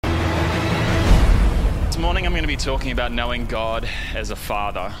morning I'm going to be talking about knowing God as a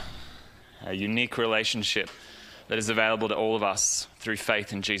father, a unique relationship that is available to all of us through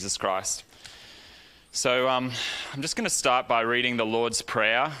faith in Jesus Christ. So I'm just going to start by reading the Lord's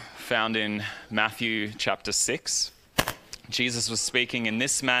Prayer found in Matthew chapter 6. Jesus was speaking in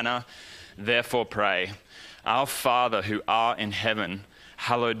this manner, "Therefore pray, Our Father who art in heaven,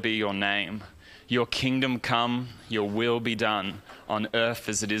 hallowed be your name. Your kingdom come, your will be done, on earth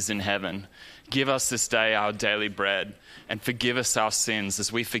as it is in heaven. Give us this day our daily bread, and forgive us our sins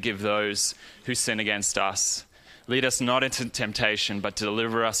as we forgive those who sin against us. Lead us not into temptation, but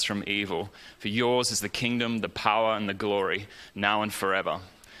deliver us from evil. For yours is the kingdom, the power, and the glory, now and forever.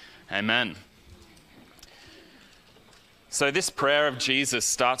 Amen." So this prayer of Jesus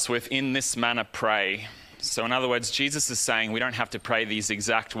starts with, "In this manner pray." So in other words, Jesus is saying we don't have to pray these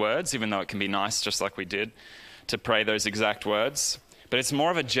exact words, even though it can be nice, just like we did, to pray those exact words. But it's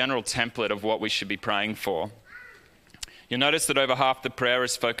more of a general template of what we should be praying for. You'll notice that over half the prayer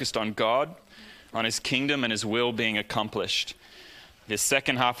is focused on God, on his kingdom and his will being accomplished. The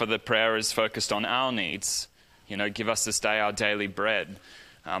second half of the prayer is focused on our needs. Give us this day our daily bread.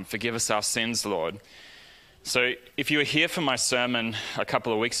 Forgive us our sins, Lord. So if you were here for my sermon a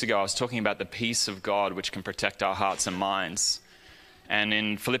couple of weeks ago, I was talking about the peace of God which can protect our hearts and minds. And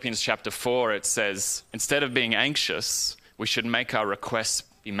in Philippians chapter 4, it says, instead of being anxious, we should make our requests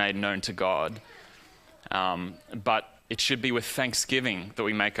be made known to God. But it should be with thanksgiving that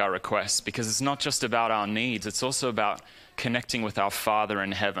we make our requests, because it's not just about our needs, it's also about connecting with our Father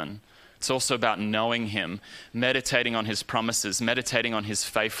in heaven. It's also about knowing him, meditating on his promises, meditating on his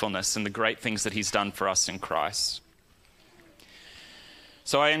faithfulness and the great things that he's done for us in Christ.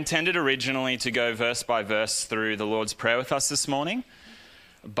 So I intended originally to go verse by verse through the Lord's Prayer with us this morning,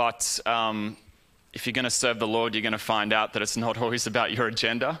 but if you're going to serve the Lord, you're going to find out that it's not always about your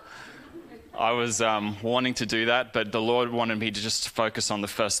agenda. I was wanting to do that, but the Lord wanted me to just focus on the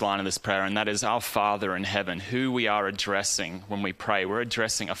first line of this prayer, and that is our Father in heaven, who we are addressing when we pray. We're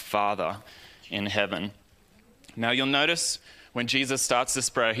addressing a Father in heaven. Now you'll notice when Jesus starts this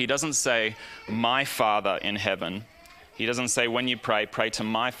prayer, he doesn't say, "My Father in heaven." He doesn't say, when you pray, pray to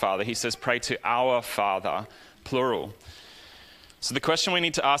my Father. He says, pray to our Father, plural. So the question we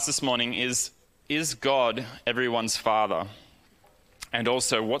need to ask this morning is God everyone's Father? And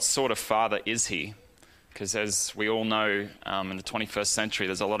also, what sort of father is he? Because as we all know, in the 21st century,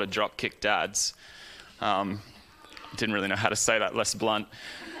 there's a lot of dropkick dads. Didn't really know how to say that less blunt.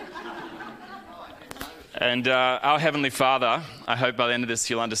 And our Heavenly Father, I hope by the end of this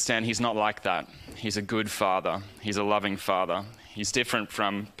you'll understand he's not like that. He's a good father. He's a loving father. He's different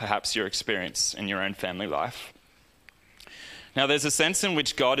from perhaps your experience in your own family life. Now, there's a sense in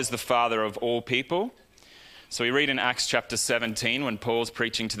which God is the father of all people. So we read in Acts chapter 17 when Paul's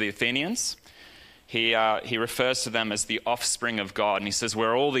preaching to the Athenians, he refers to them as the offspring of God, and he says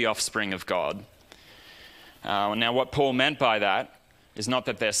we're all the offspring of God. Now what Paul meant by that is not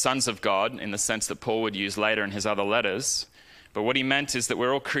that they're sons of God in the sense that Paul would use later in his other letters, but what he meant is that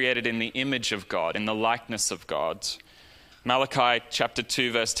we're all created in the image of God, in the likeness of God. Malachi chapter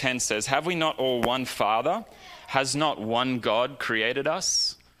 2 verse 10 says, "Have we not all one Father? Has not one God created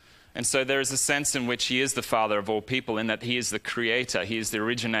us?" And so there is a sense in which he is the father of all people, in that he is the creator, he is the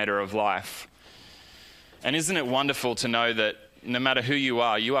originator of life. And isn't it wonderful to know that no matter who you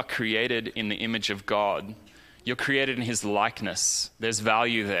are created in the image of God. You're created in his likeness. There's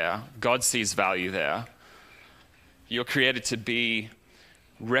value there. God sees value there. You're created to be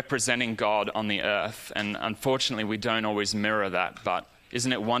representing God on the earth. And unfortunately, we don't always mirror that. But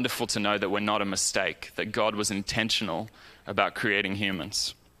isn't it wonderful to know that we're not a mistake, that God was intentional about creating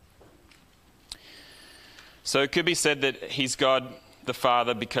humans? So it could be said that he's God the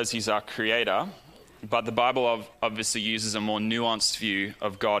Father because he's our creator, but the Bible obviously uses a more nuanced view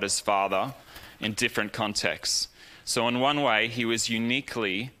of God as Father in different contexts. So in one way, he was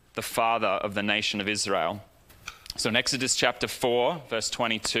uniquely the father of the nation of Israel. So in Exodus chapter 4, verse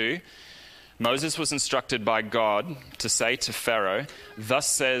 22, Moses was instructed by God to say to Pharaoh,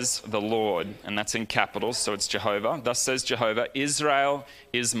 "Thus says the Lord," and that's in capitals, so it's Jehovah. "Thus says Jehovah, Israel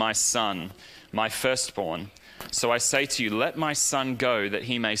is my son, my firstborn. So I say to you, let my son go that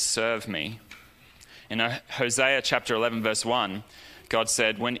he may serve me." In Hosea chapter 11, verse 1, God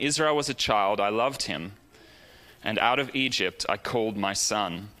said, "When Israel was a child, I loved him, and out of Egypt I called my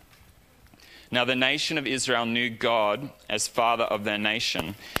son." Now the nation of Israel knew God as father of their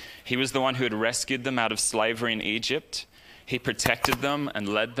nation. He was the one who had rescued them out of slavery in Egypt. He protected them and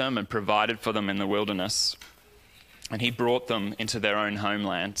led them and provided for them in the wilderness. And he brought them into their own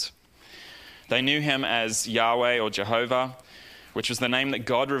homeland. They knew him as Yahweh or Jehovah, which was the name that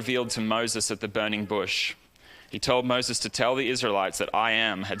God revealed to Moses at the burning bush. He told Moses to tell the Israelites that I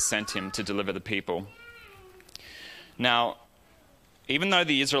Am had sent him to deliver the people. Now, even though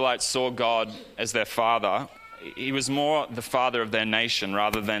the Israelites saw God as their father, he was more the father of their nation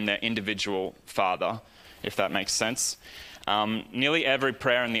rather than their individual father, if that makes sense. Nearly every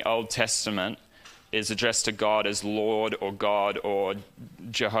prayer in the Old Testament is addressed to God as Lord or God or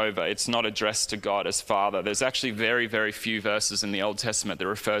Jehovah. It's not addressed to God as Father. There's actually very, very few verses in the Old Testament that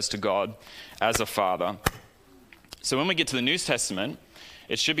refers to God as a father. So when we get to the New Testament,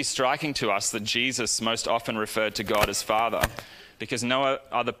 it should be striking to us that Jesus most often referred to God as Father, because no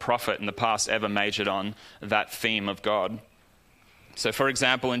other prophet in the past ever majored on that theme of God. So for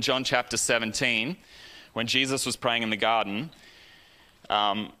example, in John chapter 17, when Jesus was praying in the garden,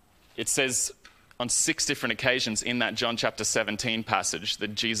 it says on 6 different occasions in that John chapter 17 passage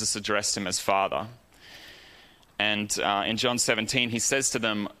that Jesus addressed him as Father. And in John 17, he says to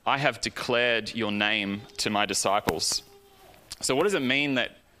them, I have declared your name to my disciples. So what does it mean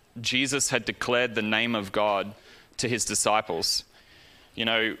that Jesus had declared the name of God to his disciples? You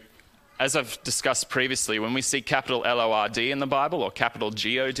know, as I've discussed previously, when we see capital L-O-R-D in the Bible or capital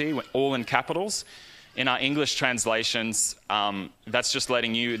G-O-D, all in capitals, in our English translations, that's just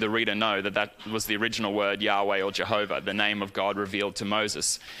letting you, the reader, know that that was the original word Yahweh or Jehovah, the name of God revealed to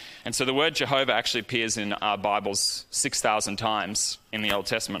Moses. And so the word Jehovah actually appears in our Bibles 6,000 times in the Old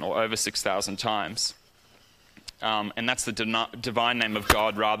Testament, or over 6,000 times. And that's the divine name of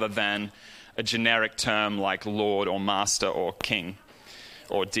God rather than a generic term like Lord or Master or King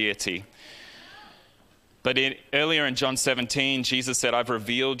or deity. But earlier in John 17, Jesus said, I've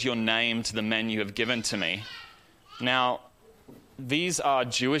revealed your name to the men you have given to me. Now, these are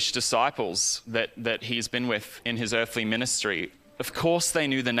Jewish disciples that he's been with in his earthly ministry. Of course they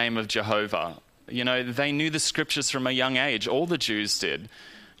knew the name of Jehovah. You know, they knew the scriptures from a young age. All the Jews did.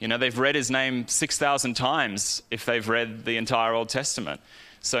 You know, they've read his name 6,000 times if they've read the entire Old Testament.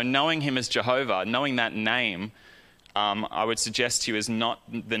 So knowing him as Jehovah, knowing that name, I would suggest to you is not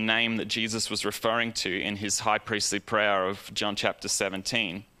the name that Jesus was referring to in his high priestly prayer of John chapter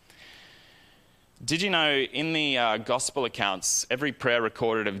 17. Did you know in the gospel accounts, every prayer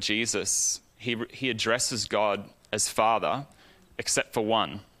recorded of Jesus, he addresses God as Father, except for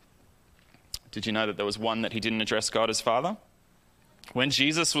one. Did you know that there was one that he didn't address God as Father? When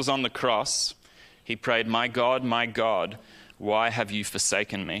Jesus was on the cross, he prayed, my God, why have you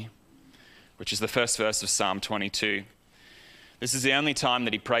forsaken me? Which is the first verse of Psalm 22. This is the only time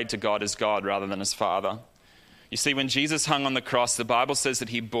that he prayed to God as God rather than as Father. You see, when Jesus hung on the cross, the Bible says that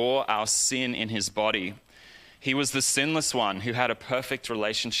he bore our sin in his body. He was the sinless one who had a perfect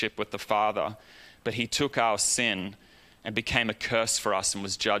relationship with the Father, but he took our sin and became a curse for us and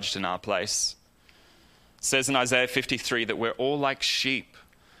was judged in our place. It says in Isaiah 53 that we're all like sheep.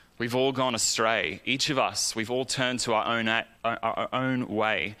 We've all gone astray. Each of us, we've all turned to our own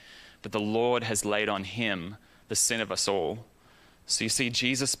way. But the Lord has laid on him the sin of us all. So you see,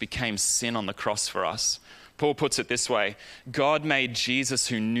 Jesus became sin on the cross for us. Paul puts it this way, God made Jesus,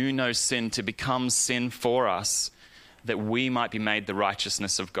 who knew no sin, to become sin for us, that we might be made the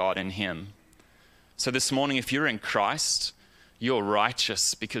righteousness of God in him. So this morning, if you're in Christ, you're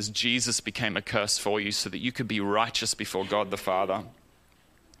righteous because Jesus became a curse for you so that you could be righteous before God the Father.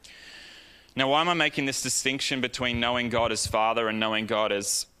 Now, why am I making this distinction between knowing God as Father and knowing God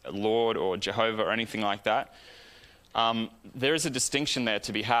as Lord or Jehovah or anything like that? There is a distinction there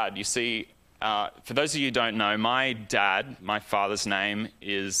to be had. You see, for those of you who don't know, my dad, my father's name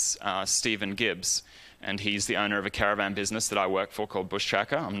is Stephen Gibbs, and he's the owner of a caravan business that I work for called Bush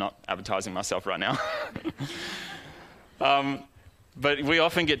Tracker. I'm not advertising myself right now. But we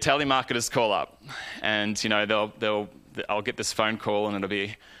often get telemarketers call up, and you know I'll get this phone call, and it'll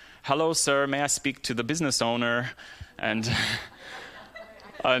be, "Hello, sir. May I speak to the business owner?" And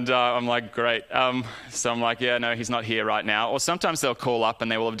I'm like, great. So I'm like, yeah, no, he's not here right now. Or sometimes they'll call up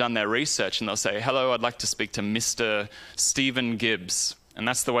and they will have done their research and they'll say, hello, I'd like to speak to Mr. Stephen Gibbs. And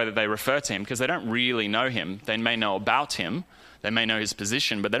that's the way that they refer to him because they don't really know him. They may know about him. They may know his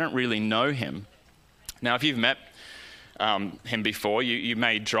position, but they don't really know him. Now, if you've met him before, you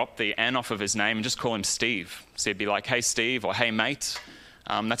may drop the N off of his name and just call him Steve. So he'd be like, hey, Steve, or hey, mate.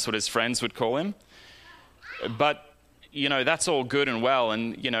 That's what his friends would call him. But you know, that's all good and well.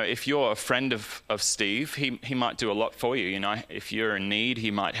 And, you know, if you're a friend of Steve, he might do a lot for you. You know, if you're in need, he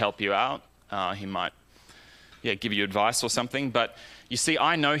might help you out. He might, give you advice or something. But you see,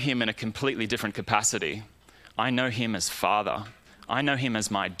 I know him in a completely different capacity. I know him as Father. I know him as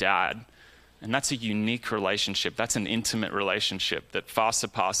my dad. And that's a unique relationship. That's an intimate relationship that far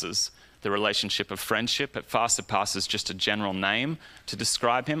surpasses the relationship of friendship. It far surpasses just a general name to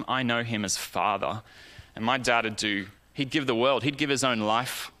describe him. I know him as Father. And my dad he'd give the world, he'd give his own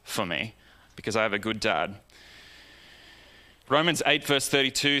life for me because I have a good dad. Romans 8 verse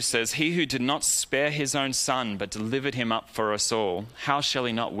 32 says, he who did not spare his own son, but delivered him up for us all, how shall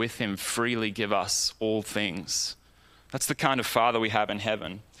he not with him freely give us all things? That's the kind of Father we have in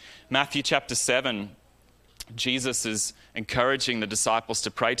heaven. Matthew chapter 7, Jesus is encouraging the disciples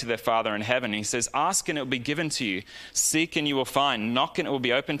to pray to their Father in heaven. He says, ask and it will be given to you. Seek and you will find. Knock and it will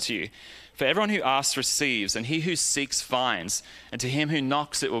be opened to you. For everyone who asks receives, and he who seeks finds, and to him who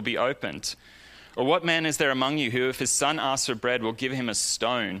knocks it will be opened. Or what man is there among you who, if his son asks for bread, will give him a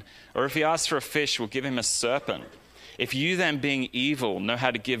stone? Or if he asks for a fish, will give him a serpent? If you then, being evil, know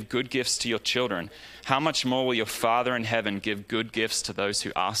how to give good gifts to your children, how much more will your Father in heaven give good gifts to those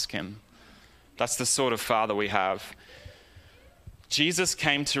who ask him? That's the sort of Father we have. Jesus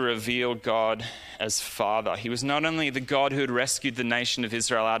came to reveal God as Father. He was not only the God who had rescued the nation of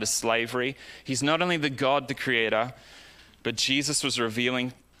Israel out of slavery, he's not only the God, the Creator, but Jesus was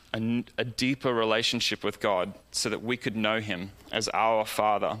revealing a deeper relationship with God so that we could know him as our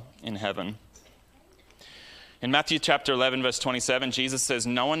Father in heaven. In Matthew chapter 11, verse 27, Jesus says,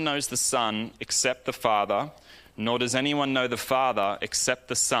 no one knows the Son except the Father, nor does anyone know the Father except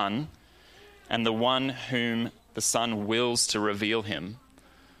the Son, and the one whom the Son wills to reveal him.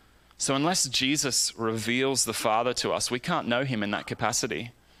 So unless Jesus reveals the Father to us, we can't know him in that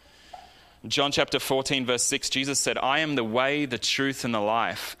capacity. John chapter 14, verse 6, Jesus said, I am the way, the truth, and the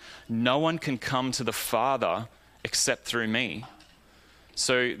life. No one can come to the Father except through me.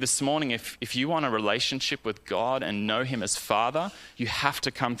 So this morning, if you want a relationship with God and know him as Father, you have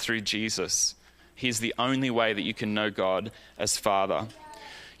to come through Jesus. He's the only way that you can know God as Father.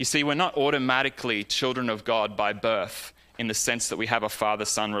 You see, we're not automatically children of God by birth in the sense that we have a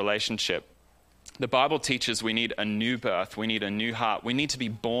father-son relationship. The Bible teaches we need a new birth, we need a new heart, we need to be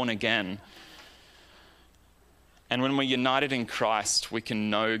born again. And when we're united in Christ, we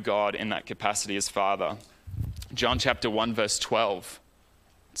can know God in that capacity as Father. John chapter 1 verse 12,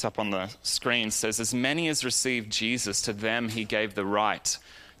 it's up on the screen, says, as many as received Jesus, to them he gave the right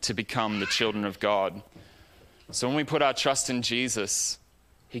to become the children of God. So when we put our trust in Jesus,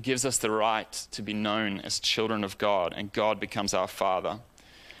 he gives us the right to be known as children of God, and God becomes our Father.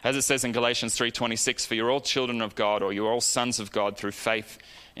 As it says in Galatians 3:26, for you're all children of God, or you're all sons of God through faith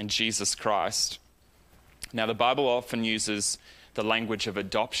in Jesus Christ. Now, the Bible often uses the language of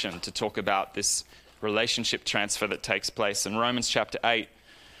adoption to talk about this relationship transfer that takes place. In Romans chapter 8, it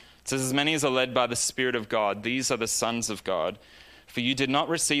says, as many as are led by the Spirit of God, these are the sons of God. For you did not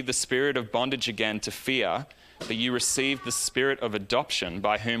receive the spirit of bondage again to fear, but you received the spirit of adoption,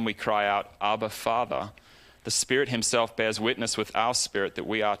 by whom we cry out, Abba, Father. The Spirit himself bears witness with our spirit that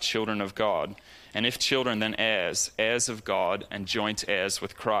we are children of God. And if children, then heirs, heirs of God and joint heirs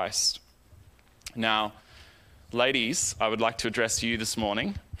with Christ. Now, ladies, I would like to address you this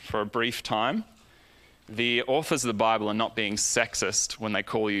morning for a brief time. The authors of the Bible are not being sexist when they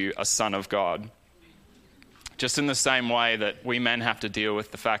call you a son of God. Just in the same way that we men have to deal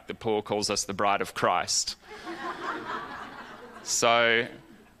with the fact that Paul calls us the bride of Christ. So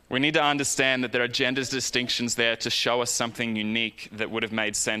we need to understand that there are gender distinctions there to show us something unique that would have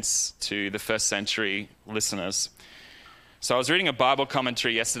made sense to the first century listeners. So I was reading a Bible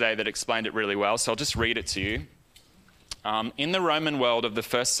commentary yesterday that explained it really well, so I'll just read it to you. In the Roman world of the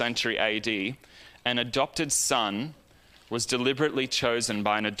first century AD, an adopted son was deliberately chosen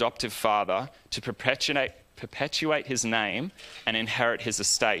by an adoptive father to perpetuate his name and inherit his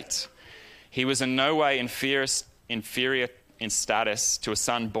estate. He was in no way inferior in status to a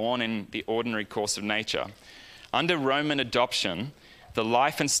son born in the ordinary course of nature. Under Roman adoption, the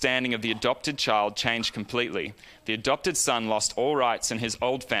life and standing of the adopted child changed completely. The adopted son lost all rights in his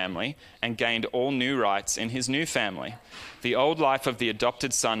old family and gained all new rights in his new family. The old life of the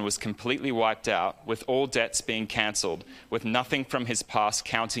adopted son was completely wiped out, with all debts being cancelled, with nothing from his past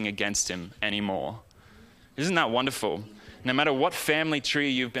counting against him anymore. Isn't that wonderful? No matter what family tree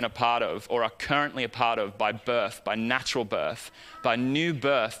you've been a part of or are currently a part of by birth, by natural birth, by new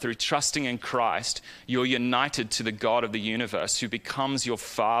birth through trusting in Christ, you're united to the God of the universe who becomes your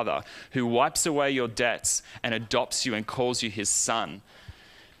Father, who wipes away your debts and adopts you and calls you his son.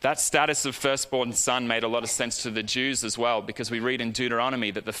 That status of firstborn son made a lot of sense to the Jews as well, because we read in Deuteronomy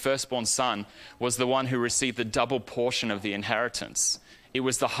that the firstborn son was the one who received the double portion of the inheritance. It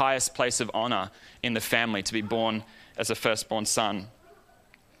was the highest place of honor in the family to be born as a firstborn son.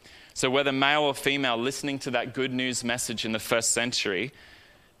 So whether male or female listening to that good news message in the first century,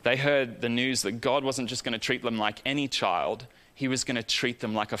 they heard the news that God wasn't just going to treat them like any child. he was going to treat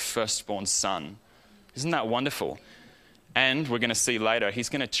them like a firstborn son. Isn't that wonderful? And we're going to see later, he's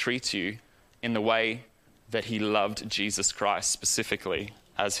going to treat you in the way that he loved Jesus Christ specifically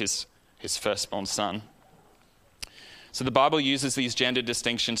as his firstborn son. So the Bible uses these gender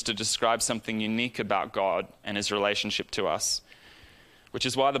distinctions to describe something unique about God and his relationship to us, which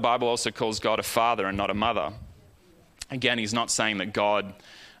is why the Bible also calls God a father and not a mother. Again, he's not saying that God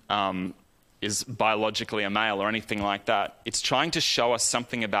is biologically a male or anything like that. It's trying to show us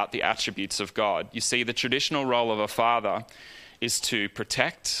something about the attributes of God. You see, the traditional role of a father is to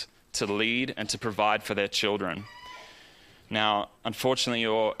protect, to lead, and to provide for their children. Now, unfortunately,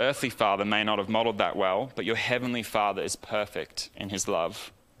 your earthly father may not have modeled that well, but your heavenly Father is perfect in his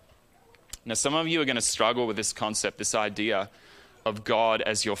love. Now, some of you are going to struggle with this concept, this idea of God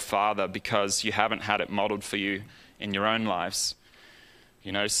as your father, because you haven't had it modeled for you in your own lives.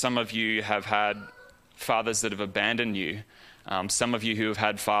 You know, some of you have had fathers that have abandoned you. Some of you who have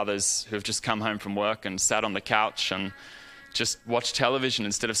had fathers who have just come home from work and sat on the couch and just watched television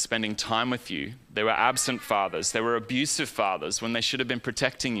instead of spending time with you. They were absent fathers. They were abusive fathers when they should have been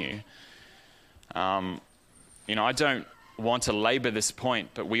protecting you. I don't want to labor this point,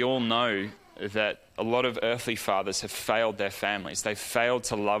 but we all know that a lot of earthly fathers have failed their families. They've failed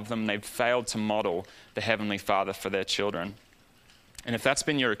to love them. They've failed to model the Heavenly Father for their children. And if that's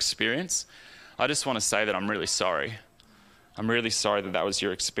been your experience, I just want to say that I'm really sorry. I'm really sorry that was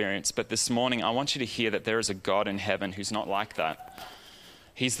your experience. But this morning, I want you to hear that there is a God in heaven who's not like that.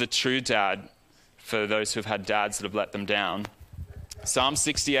 He's the true dad for those who've had dads that have let them down. Psalm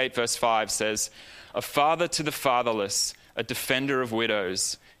 68 verse 5 says, "A father to the fatherless, a defender of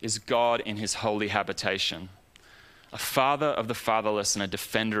widows, is God in his holy habitation." A father of the fatherless and a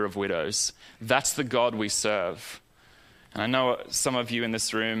defender of widows. That's the God we serve. And I know some of you in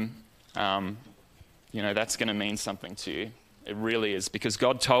this room, that's going to mean something to you. It really is, because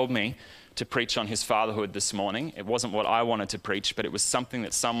God told me to preach on his fatherhood this morning. It wasn't what I wanted to preach, but it was something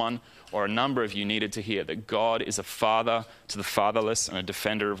that someone or a number of you needed to hear, that God is a father to the fatherless and a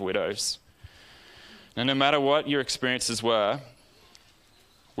defender of widows. Now, no matter what your experiences were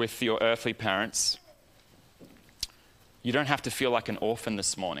with your earthly parents, you don't have to feel like an orphan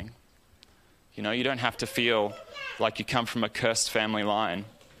this morning. You don't have to feel like you come from a cursed family line.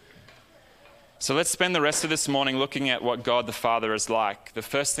 So let's spend the rest of this morning looking at what God the Father is like. The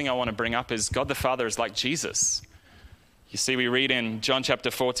first thing I want to bring up is God the Father is like Jesus. You see, we read in John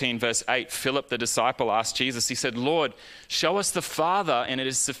chapter 14, verse 8, Philip the disciple asked Jesus, he said, "Lord, show us the Father and it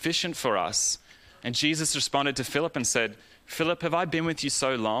is sufficient for us." And Jesus responded to Philip and said, "Philip, have I been with you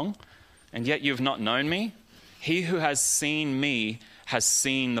so long, and yet you have not known me? He who has seen me has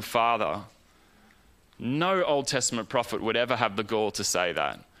seen the Father." No Old Testament prophet would ever have the gall to say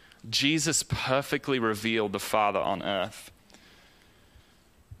that. Jesus perfectly revealed the Father on earth.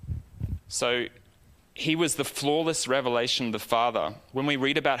 So he was the flawless revelation of the Father. When we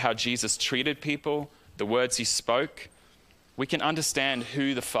read about how Jesus treated people, the words he spoke, we can understand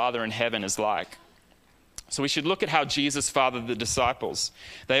who the Father in heaven is like. So we should look at how Jesus fathered the disciples.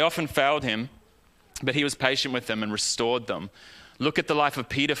 They often failed him, but he was patient with them and restored them. Look at the life of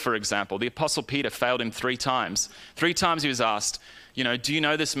Peter, for example. The Apostle Peter failed him 3 times. 3 times he was asked, "Do you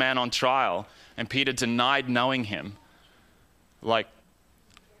know this man on trial?" And Peter denied knowing him. I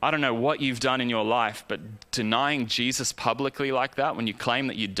don't know what you've done in your life, but denying Jesus publicly like that when you claim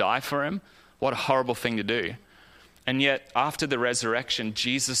that you die for him, what a horrible thing to do. And yet, after the resurrection,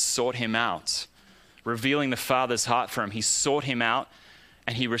 Jesus sought him out, revealing the Father's heart for him. He sought him out,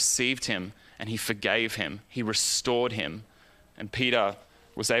 and he received him, and he forgave him. He restored him. And Peter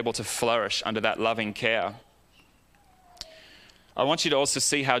was able to flourish under that loving care. I want you to also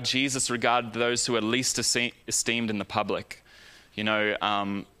see how Jesus regarded those who are least esteemed in the public.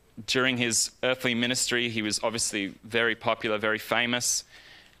 During his earthly ministry, he was obviously very popular, very famous,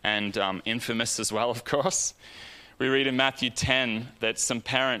 and infamous as well, of course. We read in Matthew 10 that some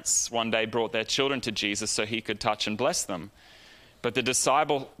parents one day brought their children to Jesus so he could touch and bless them. But the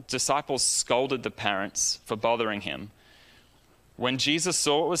disciples scolded the parents for bothering him. When Jesus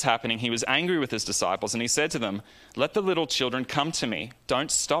saw what was happening, he was angry with his disciples, and he said to them, "Let the little children come to me. Don't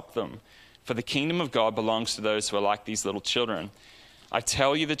stop them, for the kingdom of God belongs to those who are like these little children. I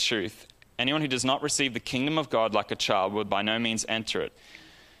tell you the truth, anyone who does not receive the kingdom of God like a child will by no means enter it."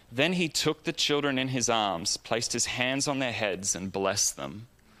 Then he took the children in his arms, placed his hands on their heads, and blessed them.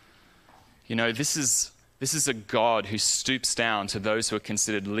 This is a God who stoops down to those who are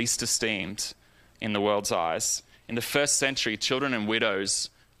considered least esteemed in the world's eyes. In the first century, children and widows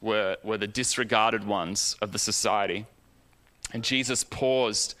were the disregarded ones of the society. And Jesus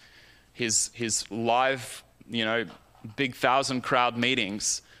paused his live, big 1,000-crowd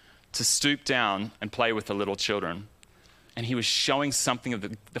meetings to stoop down and play with the little children. And he was showing something of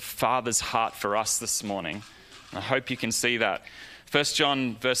the Father's heart for us this morning. And I hope you can see that. 1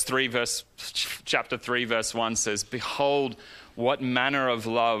 John chapter 3, verse 1 says, "Behold, what manner of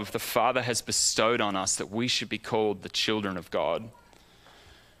love the Father has bestowed on us, that we should be called the children of God."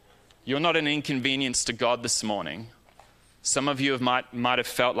 You're not an inconvenience to God this morning. Some of you might have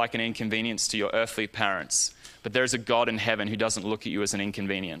felt like an inconvenience to your earthly parents, but there's a God in heaven who doesn't look at you as an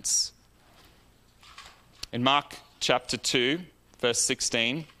inconvenience. In Mark chapter 2, verse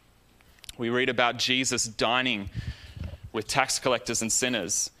 16, we read about Jesus dining with tax collectors and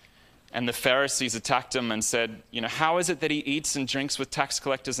sinners. And the Pharisees attacked him and said, "How is it that he eats and drinks with tax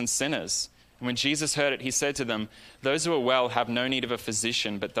collectors and sinners?" And when Jesus heard it, he said to them, "Those who are well have no need of a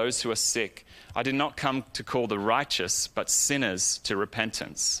physician, but those who are sick. I did not come to call the righteous, but sinners to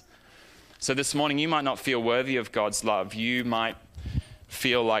repentance." So this morning, you might not feel worthy of God's love. You might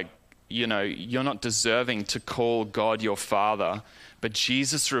feel like, you're not deserving to call God your Father. But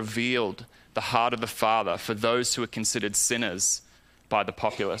Jesus revealed the heart of the Father for those who are considered sinners by the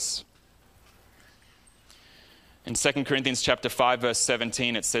populace. In 2 Corinthians chapter 5, verse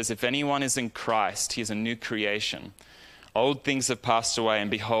 17, it says, "If anyone is in Christ, he is a new creation. Old things have passed away,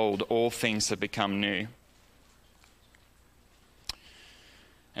 and behold, all things have become new."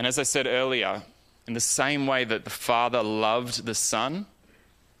 And as I said earlier, in the same way that the Father loved the Son,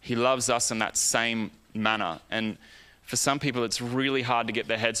 he loves us in that same manner. And for some people, it's really hard to get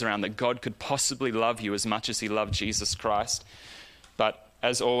their heads around that God could possibly love you as much as he loved Jesus Christ. But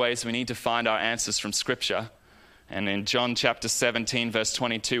as always, we need to find our answers from Scripture. And in John chapter 17, verse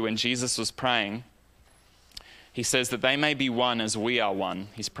 22, when Jesus was praying, he says that they may be one as we are one.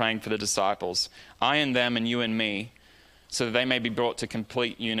 He's praying for the disciples. "I and them and you and me, so that they may be brought to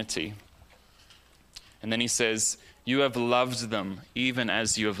complete unity." And then he says, "You have loved them even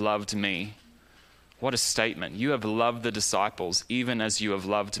as you have loved me." What a statement. You have loved the disciples even as you have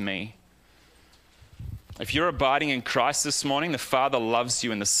loved me. If you're abiding in Christ this morning, the Father loves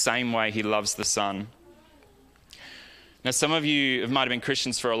you in the same way he loves the Son. Now, some of you might have been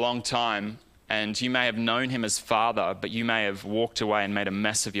Christians for a long time, and you may have known him as Father, but you may have walked away and made a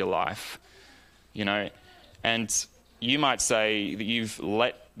mess of your life. And you might say that you've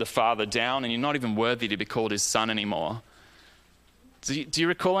let the Father down and you're not even worthy to be called his son anymore. Do you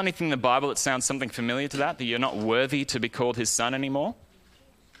recall anything in the Bible that sounds something familiar to that you're not worthy to be called his son anymore?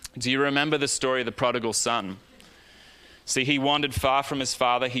 Do you remember the story of the prodigal son? See, he wandered far from his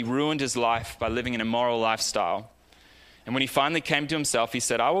father. He ruined his life by living an immoral lifestyle. And when he finally came to himself, he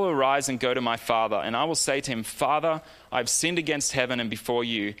said, "I will arise and go to my father, and I will say to him, 'Father, I have sinned against heaven and before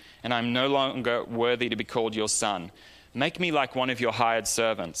you, and I am no longer worthy to be called your son. Make me like one of your hired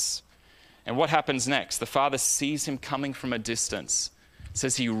servants.'" And what happens next? The father sees him coming from a distance. It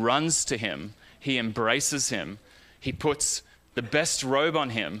says he runs to him, he embraces him, he puts the best robe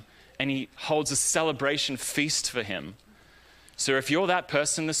on him, and he holds a celebration feast for him. So if you're that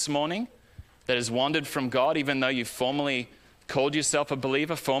person this morning that has wandered from God, even though you formerly called yourself a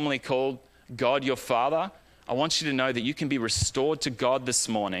believer, formerly called God your Father, I want you to know that you can be restored to God this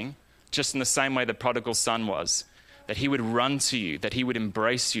morning, just in the same way the prodigal son was. That he would run to you, that he would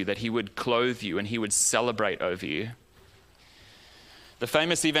embrace you, that he would clothe you, and he would celebrate over you. The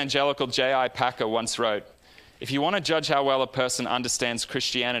famous evangelical J.I. Packer once wrote, "If you want to judge how well a person understands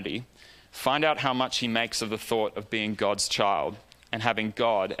Christianity, find out how much he makes of the thought of being God's child and having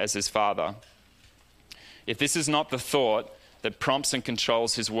God as his Father. If this is not the thought that prompts and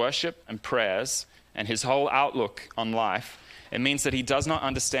controls his worship and prayers and his whole outlook on life, it means that he does not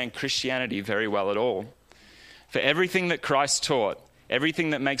understand Christianity very well at all. For everything that Christ taught,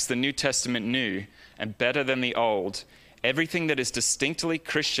 everything that makes the New Testament new and better than the Old, everything that is distinctly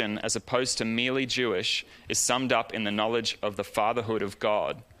Christian as opposed to merely Jewish, is summed up in the knowledge of the fatherhood of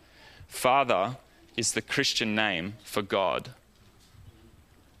God. Father is the Christian name for God."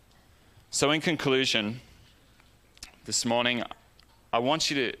 So in conclusion, this morning, I want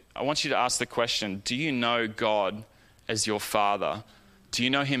you to ask the question, do you know God as your Father? Do you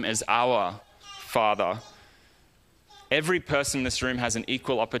know him as our Father? Every person in this room has an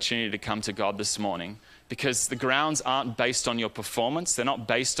equal opportunity to come to God this morning, because the grounds aren't based on your performance. They're not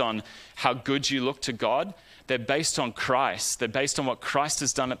based on how good you look to God. They're based on Christ. They're based on what Christ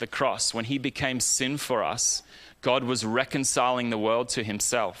has done at the cross. When he became sin for us, God was reconciling the world to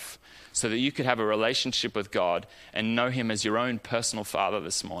himself so that you could have a relationship with God and know him as your own personal Father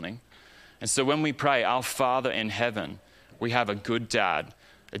this morning. And so when we pray, "Our Father in heaven," we have a good dad,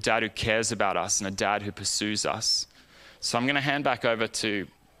 a dad who cares about us and a dad who pursues us. So I'm going to hand back over to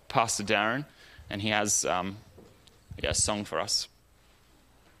Pastor Darren, and he has a song for us.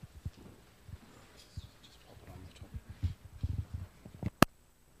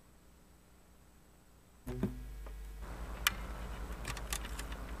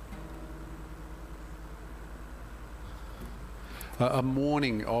 A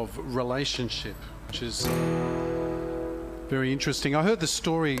morning of relationship, which is very interesting. I heard the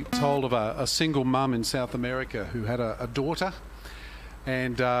story told of a single mum in South America who had a daughter,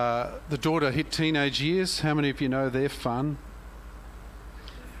 and the daughter hit teenage years. How many of you know they're fun?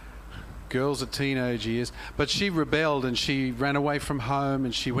 Girls at teenage years. But she rebelled and she ran away from home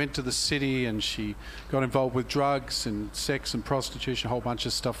and she went to the city and she got involved with drugs and sex and prostitution, a whole bunch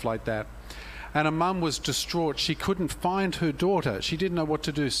of stuff like that. And her mum was distraught. She couldn't find her daughter. She didn't know what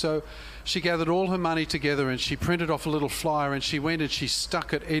to do. So she gathered all her money together and she printed off a little flyer and she went and she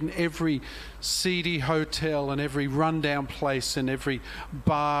stuck it in every seedy hotel and every rundown place and every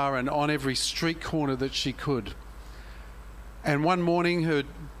bar and on every street corner that she could. And one morning her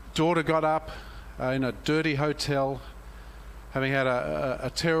daughter got up in a dirty hotel, having had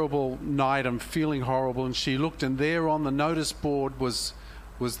a terrible night and feeling horrible, and she looked, and there on the notice board was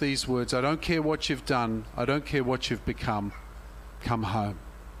these words: "I don't care what you've done, I don't care what you've become, come home."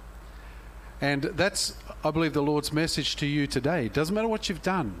 And that's, I believe, the Lord's message to you today. It doesn't matter what you've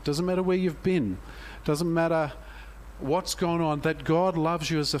done, doesn't matter where you've been, doesn't matter what's gone on, that God loves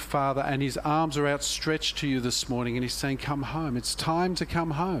you as a father and his arms are outstretched to you this morning and he's saying, come home. It's time to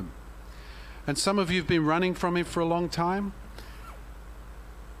come home. And some of you have been running from him for a long time,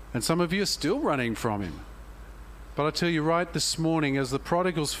 and some of you are still running from him. But I tell you, right this morning, as the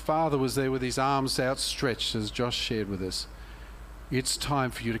prodigal's father was there with his arms outstretched, as Josh shared with us, it's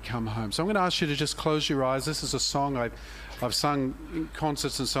time for you to come home. So I'm going to ask you to just close your eyes. This is a song I've sung in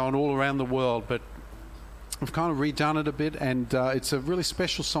concerts and so on all around the world, but I've kind of redone it a bit, and it's a really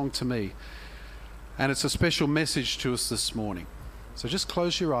special song to me. And it's a special message to us this morning. So just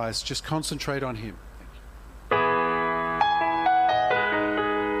close your eyes, just concentrate on him.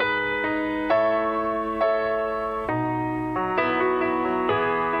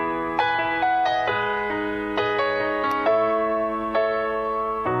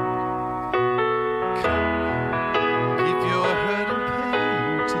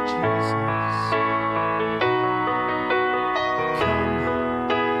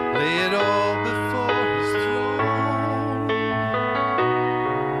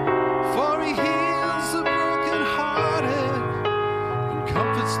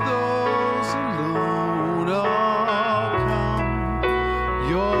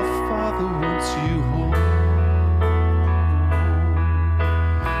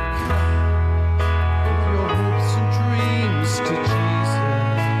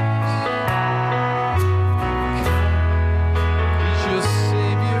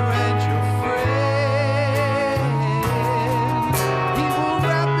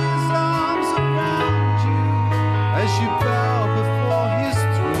 As you bow before his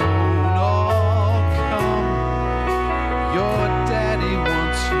throne.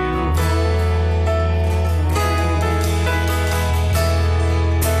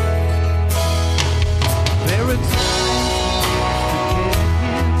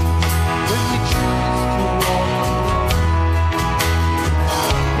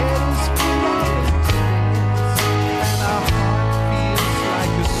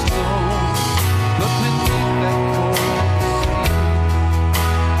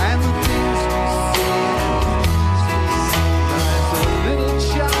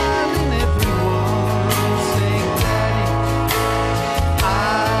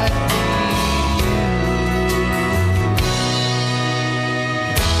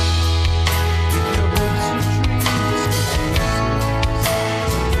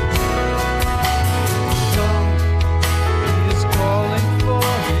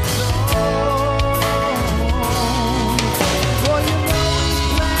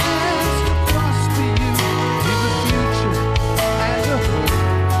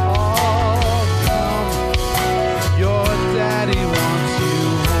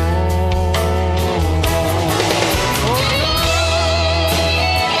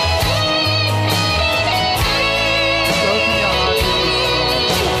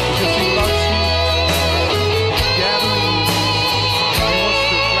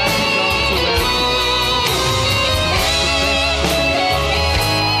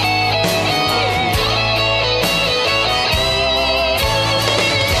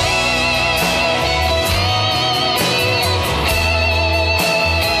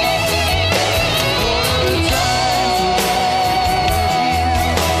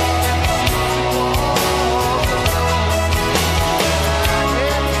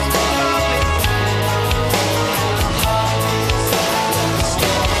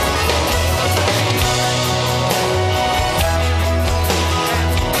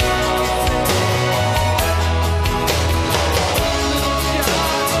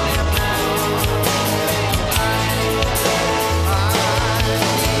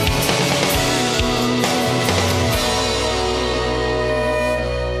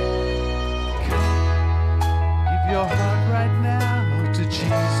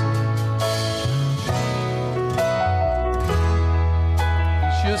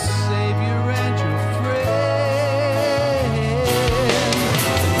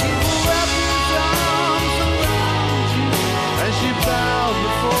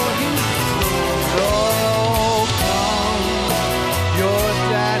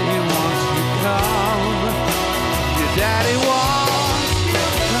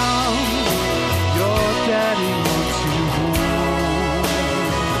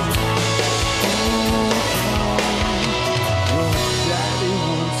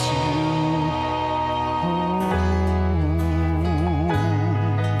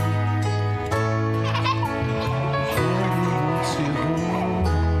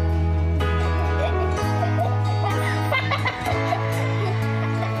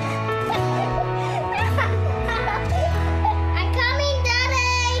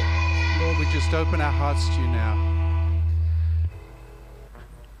 just open our hearts to you now.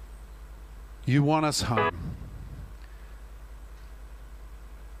 You want us home.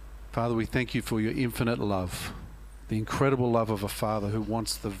 Father, we thank you for your infinite love, the incredible love of a Father who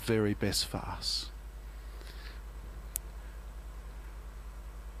wants the very best for us.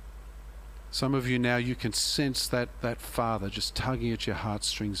 Some of you now, you can sense that Father just tugging at your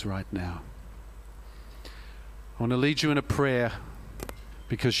heartstrings right now. I want to lead you in a prayer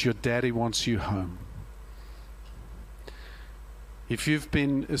because your daddy wants you home. If you've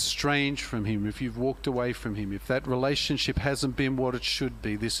been estranged from him, if you've walked away from him, if that relationship hasn't been what it should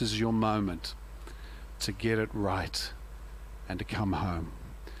be, this is your moment to get it right and to come home.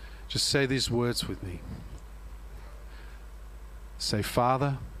 Just say these words with me. Say,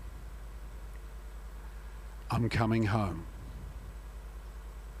 Father, I'm coming home.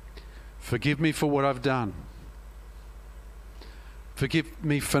 Forgive me for what I've done. Forgive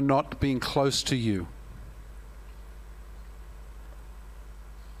me for not being close to you.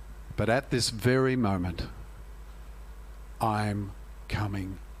 But at this very moment, I'm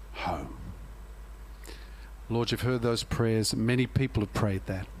coming home. Lord, you've heard those prayers. Many people have prayed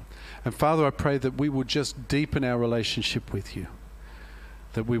that. And Father, I pray that we would just deepen our relationship with you.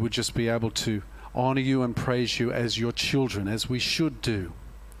 That we would just be able to honor you and praise you as your children, as we should do.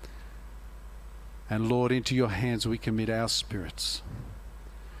 And Lord, into your hands we commit our spirits,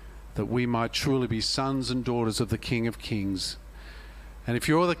 that we might truly be sons and daughters of the King of Kings. And if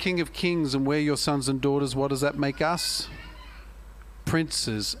you're the King of Kings and we're your sons and daughters, what does that make us?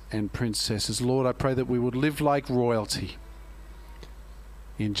 Princes and princesses. Lord, I pray that we would live like royalty.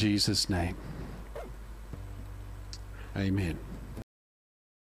 In Jesus' name. Amen.